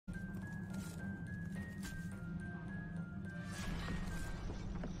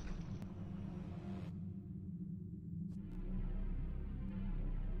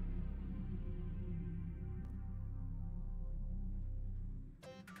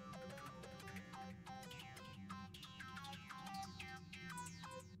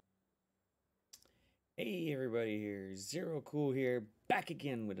Hey everybody, here Zero Cool here, back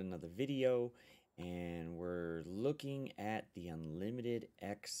again with another video, and we're looking at the Unlimited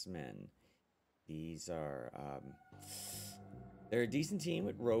X-Men. These are they're a decent team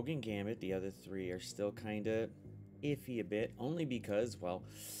with Rogue and Gambit. The other three are still kind of iffy a bit, only because, well,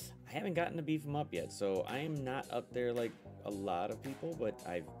 I haven't gotten to beef them up yet, so I am not up there like a lot of people, but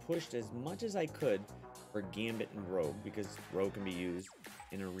I've pushed as much as I could for Gambit and Rogue, because Rogue can be used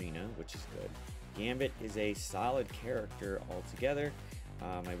in Arena, which is good. Gambit is a solid character altogether.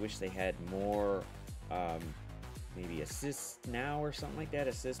 I wish they had more maybe assists now or something like that,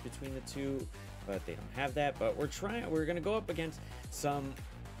 assists between the two, but they don't have that. But we're gonna go up against some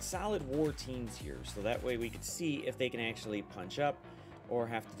solid war teams here, so that way we can see if they can actually punch up or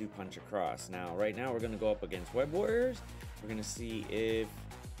have to do punch across. Now, right now we're gonna go up against Web Warriors. We're gonna see if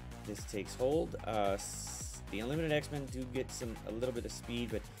this takes hold. The Unlimited X-Men do get a little bit of speed,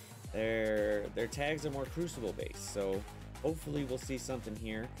 but their tags are more Crucible based, so hopefully we'll see something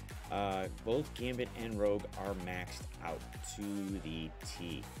here. Both Gambit and Rogue are maxed out to the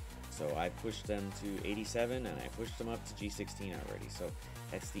T. So I pushed them to 87 and I pushed them up to G16 already. So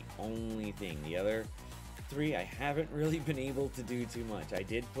that's the only thing. The other three I haven't really been able to do too much. I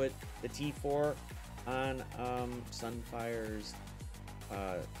did put the T4 on Sunfire's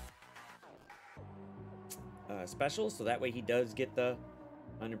special, so that way he does get the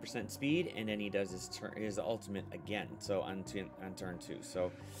 100% speed, and then he does his ultimate again, so on turn 2.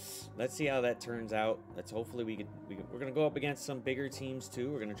 So let's see how that turns out. Let's hopefully we're gonna go up against some bigger teams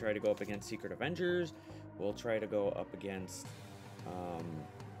too. We're gonna try to go up against Secret Avengers. We'll try to go up against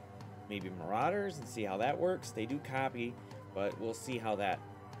maybe Marauders and see how that works. They do copy, but we'll see how that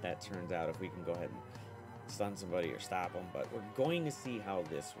turns out, if we can go ahead and stun somebody or stop them. But we're going to see how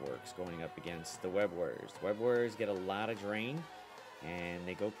this works going up against the Web Warriors. The Web Warriors get a lot of drain and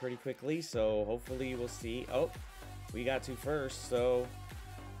they go pretty quickly, so hopefully we'll see. Oh, we got to first, so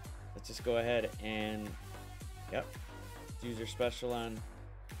let's just go ahead and yep, use your special on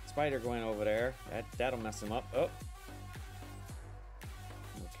Spider going over there. That'll mess him up. Oh,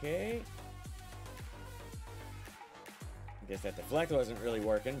 okay, I guess that deflect wasn't really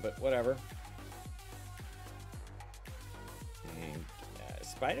working, but whatever. And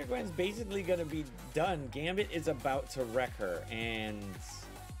Spider-Gwen's basically gonna be done. Gambit is about to wreck her, and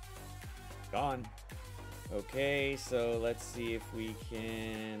gone. Okay, so let's see if we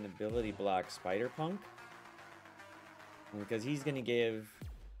can ability block Spider-Punk, because he's gonna give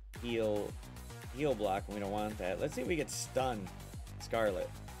heal block, and we don't want that. Let's see if we get stun Scarlet.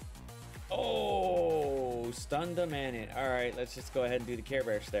 Oh, stunned him in it. All right, let's just go ahead and do the Care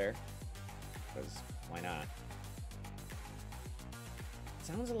Bears there, because why not?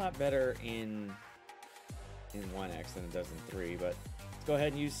 Sounds a lot better in 1X than it does in 3, but let's go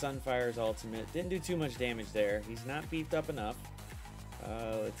ahead and use Sunfire's ultimate. Didn't do too much damage there. He's not beefed up enough.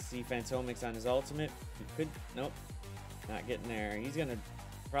 Let's see Phantomics on his ultimate. He could, nope, not getting there. He's gonna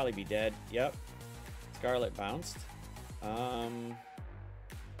probably be dead. Yep, Scarlet bounced.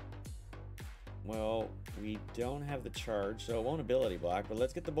 Well, we don't have the charge, so it won't ability block, but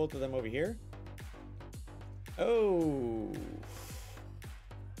let's get the both of them over here. Oh.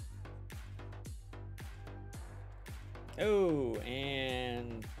 Oh,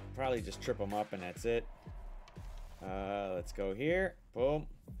 and probably just trip him up and that's it. Let's go here. Boom.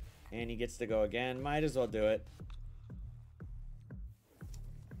 And he gets to go again. Might as well do it.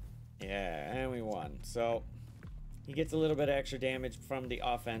 Yeah, and we won. So he gets a little bit of extra damage from the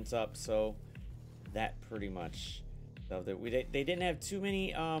offense up, so that pretty much. So that they didn't have too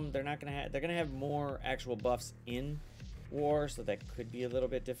many. They're gonna have more actual buffs in war, so that could be a little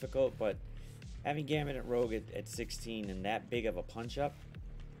bit difficult, but having Gambit and Rogue at 16 and that big of a punch-up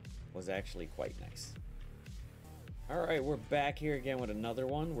was actually quite nice. Alright, we're back here again with another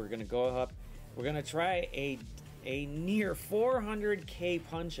one. We're going to go up. We're going to try a near 400k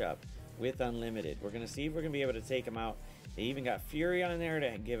punch-up with Unlimited. We're going to see if we're going to be able to take him out. They even got Fury on there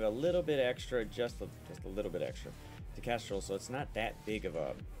to give a little bit extra, just a little bit extra to Kestrel, so it's not that big of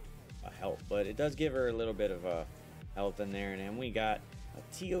a help, but it does give her a little bit of a health in there. And then we got a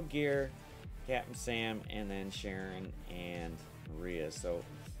Teal Gear, Captain Sam, and then Sharon and Maria. So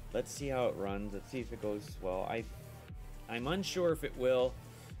let's see how it runs. Let's see if it goes well. I'm unsure if it will.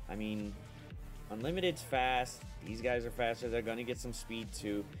 I mean, Unlimited's fast. These guys are faster. They're going to get some speed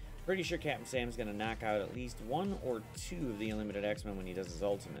too. Pretty sure Captain Sam's going to knock out at least 1 or 2 of the Unlimited X-Men when he does his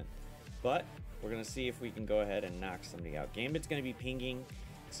ultimate. But we're going to see if we can go ahead and knock somebody out. Gambit's going to be pinging,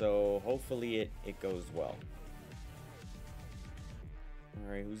 so hopefully it goes well.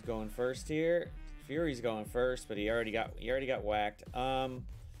 Alright, who's going first here? Fury's going first, but he already got whacked.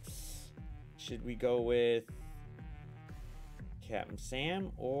 Should we go with Captain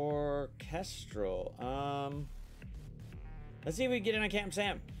Sam or Kestrel? Let's see if we can get in on Captain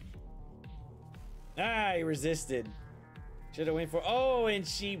Sam. Ah, he resisted. Should have went for. Oh, and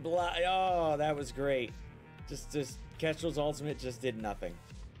she blocked. Oh, that was great. Just Kestrel's ultimate just did nothing.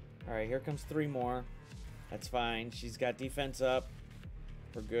 All right, here comes 3 more. That's fine. She's got defense up.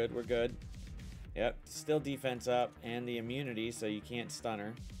 We're good. We're good. Yep, still defense up and the immunity, so you can't stun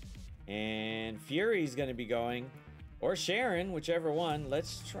her. And Fury's gonna be going, or Sharon, whichever one.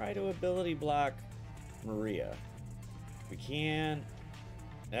 Let's try to ability block Maria. If we can.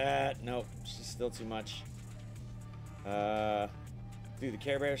 Nope, she's still too much. Do the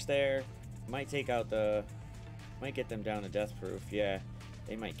Care Bear stare. Might take out the. Might get them down to death proof. Yeah,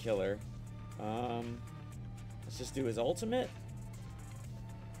 they might kill her. Let's just do his ultimate.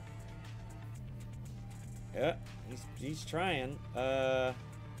 Yeah, he's trying.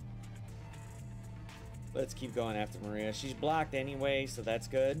 Let's keep going after Maria. She's blocked anyway, so that's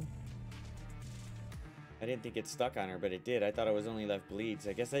good. I didn't think it stuck on her, but it did. I thought it was only left bleeds.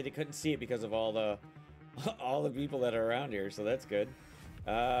 I guess I couldn't see it because of all the all the people that are around here, so that's good.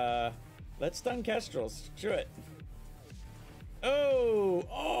 Let's stun Kestrel. Screw it.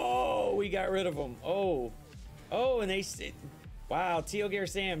 Oh, we got rid of them. Oh, and they. Wow, Teogear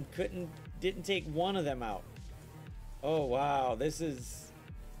Sam didn't take one of them out. Oh wow,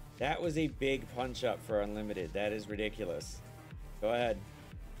 that was a big punch up for Unlimited. That is ridiculous. Go ahead,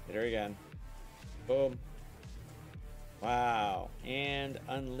 hit her again. Boom. Wow, and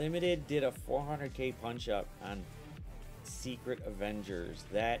Unlimited did a 400k punch up on Secret Avengers.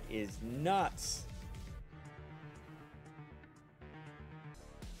 That is nuts.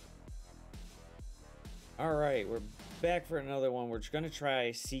 All right, we're back for another one. We're just gonna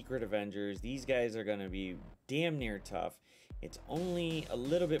try Secret Avengers. These guys are gonna be damn near tough. It's only a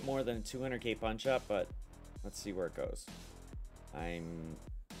little bit more than a 200k punch up, but let's see where it goes. I'm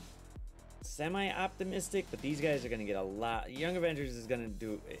semi-optimistic, but these guys are gonna get a lot. Young Avengers is gonna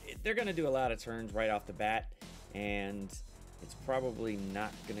do. They're gonna do a lot of turns right off the bat, and it's probably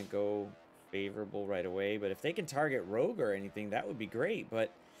not gonna go favorable right away. But if they can target Rogue or anything, that would be great.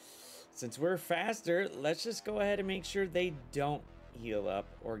 But since we're faster, let's just go ahead and make sure they don't heal up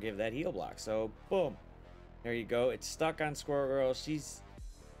or give that heal block. So, boom. There you go. It's stuck on Squirrel Girl. She's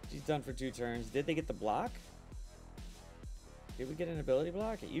done for 2 turns. Did they get the block? Did we get an ability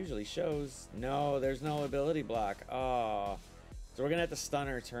block? It usually shows. No, there's no ability block. Oh. So we're going to have to stun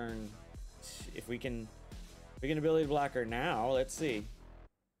her turn. If we can ability block her now. Let's see.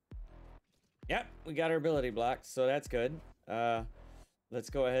 Yep, we got our ability blocked, so that's good. Let's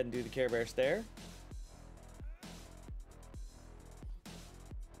go ahead and do the Care Bear stare.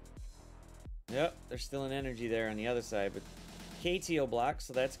 Yep, there's still an energy there on the other side, but KTO block,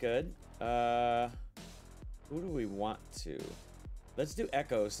 so that's good. Who do we want to? Let's do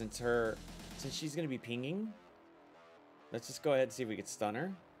Echo since she's gonna be pinging. Let's just go ahead and see if we can stun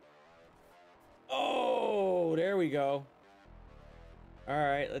her. Oh, there we go. All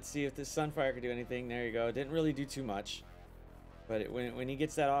right, let's see if this Sunfire can do anything. There you go. Didn't really do too much, but when he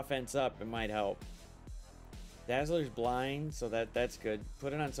gets that offense up, it might help. Dazzler's blind, so that's good.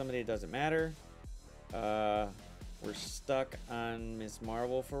 Put it on somebody that doesn't matter. We're stuck on Miss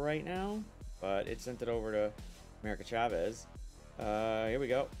Marvel for right now, but it sent it over to America Chavez. Here we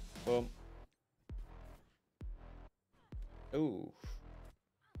go. Boom. Ooh.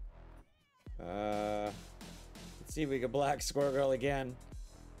 Let's see if we can block Squirrel Girl again.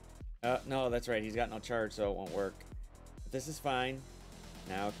 No, that's right. He's got no charge, so it won't work. But this is fine.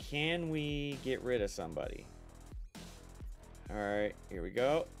 Now, can we get rid of somebody? Alright, here we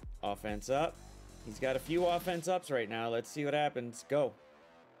go. Offense up. He's got a few offense ups right now. Let's see what happens. Go.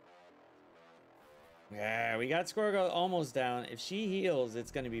 Yeah, we got Squirrel Girl almost down. If she heals,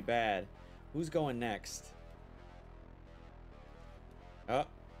 it's going to be bad. Who's going next? Oh,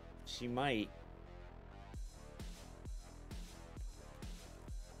 she might.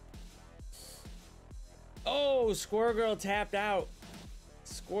 Oh, Squirrel Girl tapped out.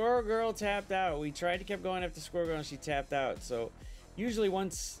 Squirrel Girl tapped out. We tried to keep going after Squirrel Girl and she tapped out. So usually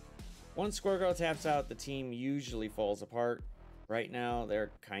once Squirrel Girl taps out, the team usually falls apart. Right now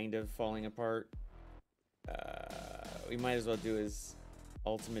they're kind of falling apart. We might as well do his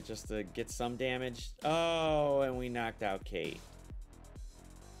ultimate just to get some damage. Oh, and we knocked out Kate.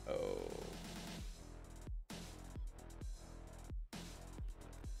 Oh.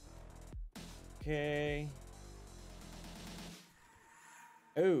 Okay.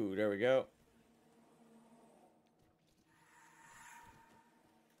 Oh, there we go.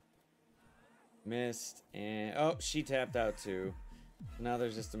 Missed, and oh, she tapped out too. Now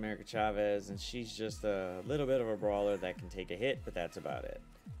there's just America Chavez, and she's just a little bit of a brawler that can take a hit, but that's about it.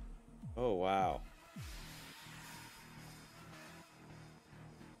 Oh, wow.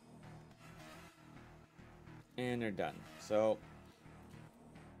 And they're done. So,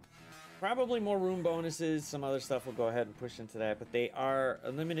 probably more room bonuses. Some other stuff will go ahead and push into that, but they are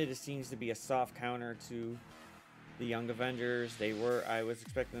unlimited. It seems to be a soft counter to the Young Avengers. I was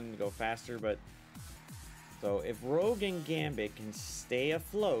expecting them to go faster, but so if Rogue and Gambit can stay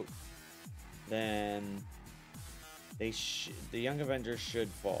afloat, then the Young Avengers should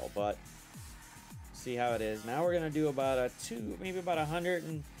fall. But see how it is. Now we're gonna do about maybe about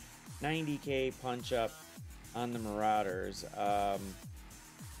 190k punch up on the Marauders.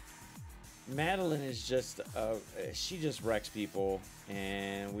 Madeline is just she just wrecks people,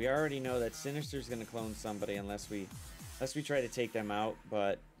 and we already know that Sinister's gonna clone somebody unless we try to take them out,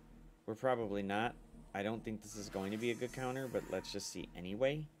 but we're probably not. I don't think this is going to be a good counter, but let's just see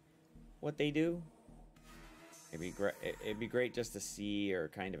anyway what they do. It'd be great just to see or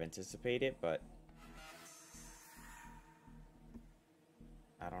kind of anticipate it, but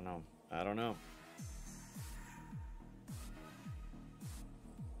I don't know.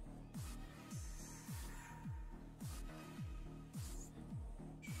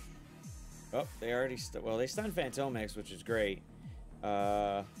 Oh, they already well, they stunned Fantomex, which is great.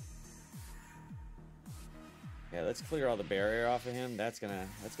 Yeah, let's clear all the barrier off of him. That's gonna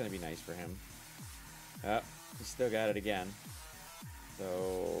be nice for him. Oh, he still got it again.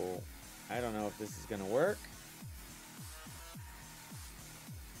 So I don't know if this is gonna work.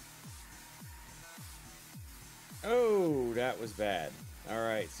 Oh, that was bad. All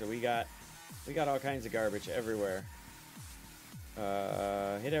right, so we got all kinds of garbage everywhere.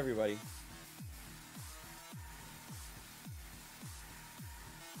 Hit everybody.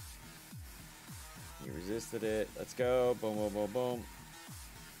 He resisted it. Let's go. Boom, boom, boom, boom.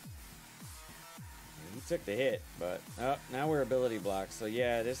 He took the hit, but now we're ability blocked. So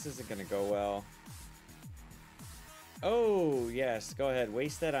yeah, this isn't gonna go well. Oh yes, go ahead.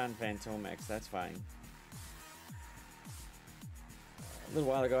 Waste that on Fantomex. That's fine. A little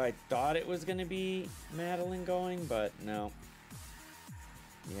while ago, I thought it was gonna be Madeline going, but no.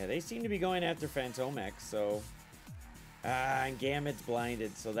 Yeah, they seem to be going after Fantomex. So and Gambit's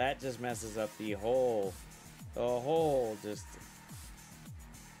blinded, so that just messes up the whole just.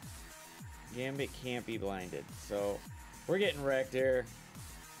 Gambit can't be blinded, so we're getting wrecked here.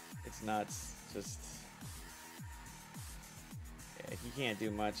 It's nuts. Just yeah, he can't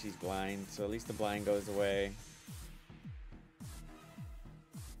do much. He's blind, so at least the blind goes away.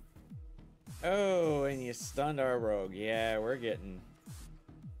 Oh, and you stunned our rogue. Yeah, we're getting.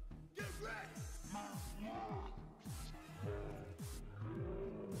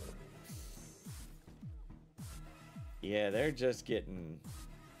 Yeah, they're just getting.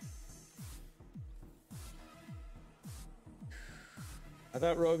 I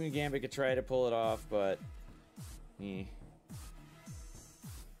thought Rogue and Gambit could try to pull it off, but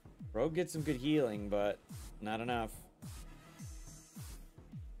Rogue gets some good healing, but not enough.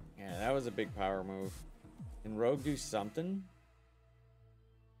 Yeah, that was a big power move. Can Rogue do something?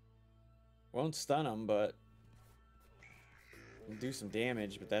 Won't stun him, but do some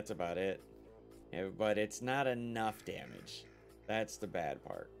damage, but that's about it. Yeah, but it's not enough damage. That's the bad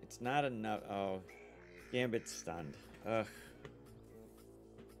part. It's not enough. Oh, Gambit's stunned. Ugh.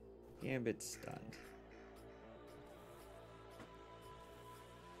 Gambit's stunned.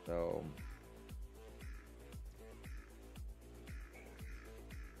 So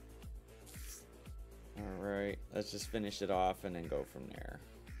alright, let's just finish it off and then go from there.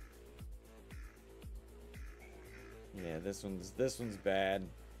 Yeah, this one's bad.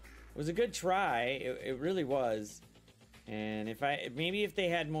 It was a good try. It really was. And maybe if they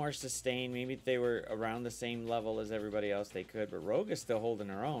had more sustain, maybe if they were around the same level as everybody else, they could. But Rogue is still holding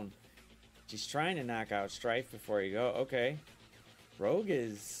her own. She's trying to knock out Strife before you go. Okay. Rogue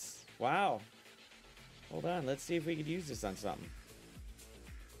is... Wow. Hold on. Let's see if we could use this on something.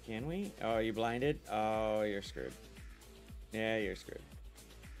 Can we? Oh, you blinded? Oh, you're screwed. Yeah, you're screwed.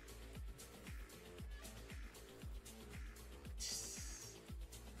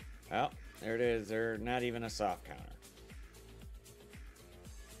 Well, there it is. They're not even a soft counter.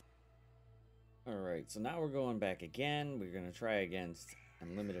 Alright, so now we're going back again. We're going to try against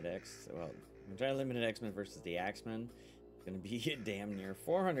Unlimited X. Well, we're going to try Unlimited X-Men versus the Xmen. It's going to be a damn near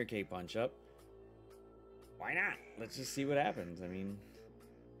 400k punch up. Why not? Let's just see what happens. I mean,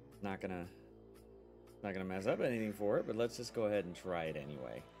 not gonna mess up anything for it, but let's just go ahead and try it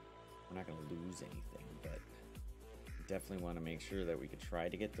anyway. We're not gonna lose anything, but definitely want to make sure that we could try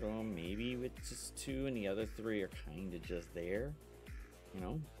to get through them. Maybe with just 2 and the other 3 are kind of just there. you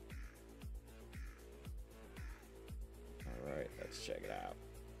know? Alright, let's check it out.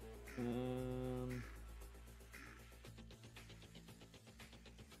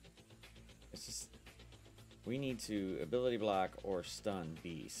 It's just, we need to ability block or stun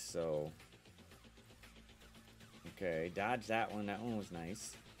beast, so okay, dodge that one. That one was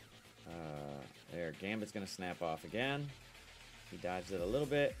nice. There, Gambit's gonna snap off again. He dodged it a little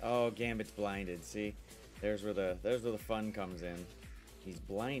bit. Oh, Gambit's blinded. See, there's where the fun comes in. He's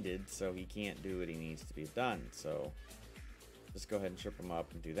blinded, so he can't do what he needs to be done. So just go ahead and trip him up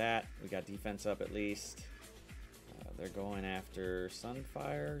and do that. We got defense up at least. They're going after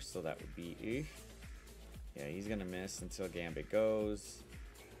Sunfire, so that would be yeah, he's gonna miss until Gambit goes.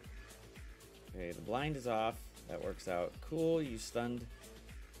 Okay, the blind is off. That works out. Cool, you stunned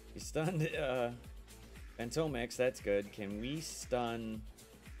Phantomix, that's good. Can we stun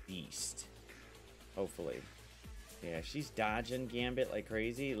Beast? Hopefully. Yeah, she's dodging Gambit like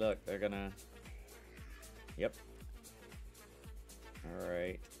crazy. Look, they're gonna... Yep.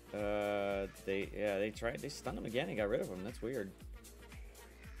 Alright. They stunned him again and got rid of him. That's weird.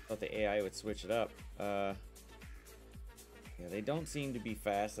 Thought the AI would switch it up. Yeah, they don't seem to be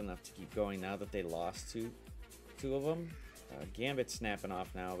fast enough to keep going now that they lost two of them. Gambit's snapping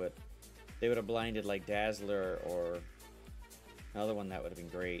off now, but they would have blinded like Dazzler or another one, that would have been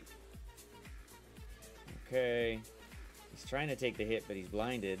great. Okay, he's trying to take the hit, but he's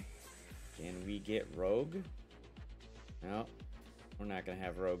blinded. Can we get Rogue? No, we're not gonna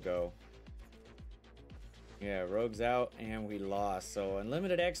have Rogue go. Yeah, Rogue's out and we lost. So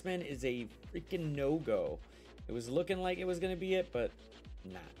Unlimited Xmen is a freaking no-go. It was looking like it was gonna be it, but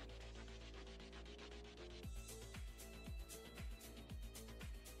not.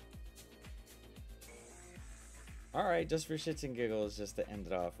 Alright, just for shits and giggles, just to end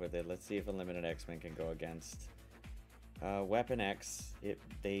it off with it, let's see if Unlimited Xmen can go against Weapon X.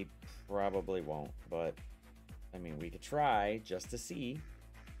 They probably won't, but I mean, we could try just to see.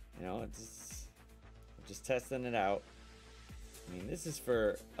 You know, it's just testing it out. I mean, this is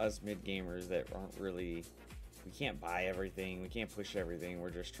for us mid-gamers that aren't really... We can't buy everything, we can't push everything, we're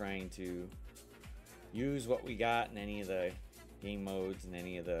just trying to use what we got in any of the game modes and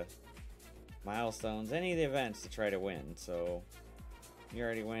any of the milestones, any of the events to try to win. So you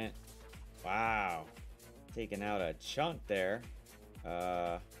already went, wow, taking out a chunk there.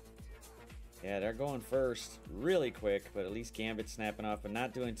 Yeah, they're going first really quick, but at least Gambit's snapping off but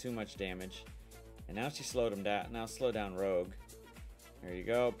not doing too much damage. And now she slowed him down. Now slow down Rogue. There you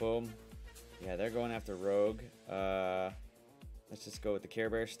go, boom. Yeah, they're going after Rogue. Let's just go with the Care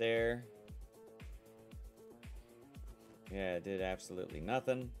Bear Stare. Yeah, it did absolutely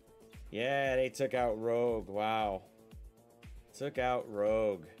nothing. Yeah, they took out Rogue. Wow. Took out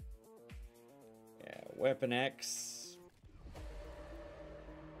Rogue. Yeah, Weapon X.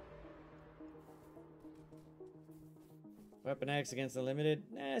 Weapon X against Unlimited.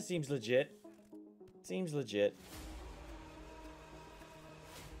 Seems legit. Seems legit.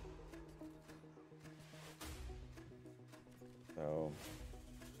 So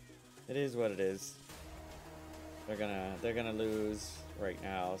it is what it is. They're gonna lose right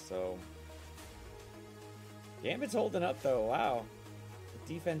now, so Gambit's holding up though. Wow,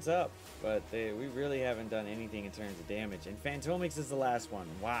 defense up, but we really haven't done anything in terms of damage. And Phantomix is the last one.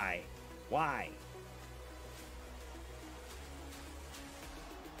 Why?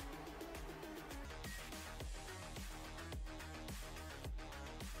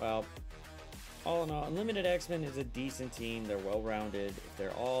 Well, all in all, Unlimited Xmen is a decent team. They're well-rounded. If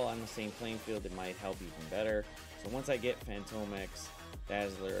they're all on the same playing field, it might help even better. So once I get Phantomix,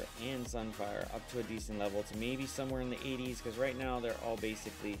 Dazzler, and Sunfire up to a decent level, to maybe somewhere in the 80s, because right now they're all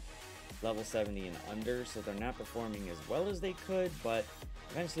basically level 70 and under, so they're not performing as well as they could, but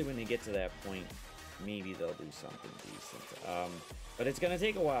eventually when they get to that point, maybe they'll do something decent. But it's going to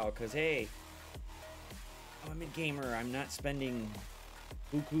take a while, because hey, I'm a mid-gamer. I'm not spending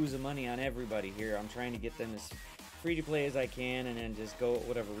bukus of money on everybody here. I'm trying to get them as free to play as I can and then just go with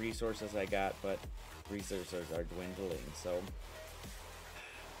whatever resources I got, but resources are dwindling. So,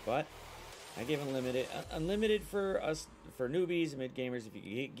 but I give unlimited for us, for newbies, mid gamers. If you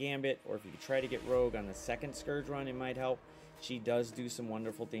can get Gambit, or if you could try to get Rogue on the second Scourge run, it might help. She does do some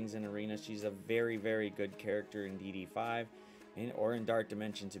wonderful things in Arena. She's a very, very good character in DD5 or in Dark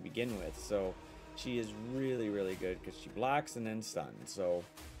Dimension to begin with. So she is really, really good because she blocks and then stuns. So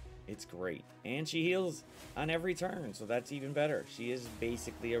it's great. And she heals on every turn, so that's even better. She is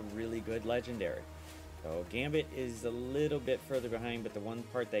basically a really good legendary. So Gambit is a little bit further behind, but the one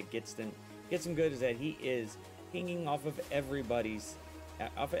part that gets him good is that he is pinging off of every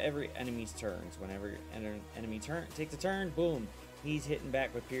enemy's turns. Whenever enemy takes a turn, boom, he's hitting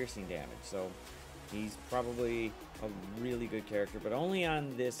back with piercing damage. So he's probably a really good character, but only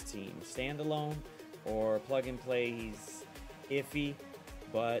on this team. Standalone or plug and play, he's iffy,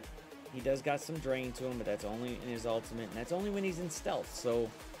 but he does got some drain to him, but that's only in his ultimate, and that's only when he's in stealth. So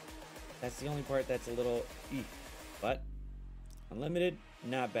that's the only part that's a little but unlimited,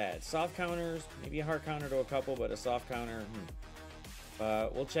 not bad. Soft counters, maybe a hard counter to a couple, but a soft counter,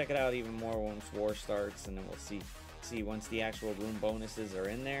 we'll check it out even more once war starts, and then we'll see once the actual room bonuses are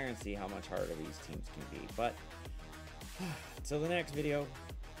in there and see how much harder these teams can be. But until the next video,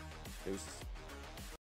 deuces.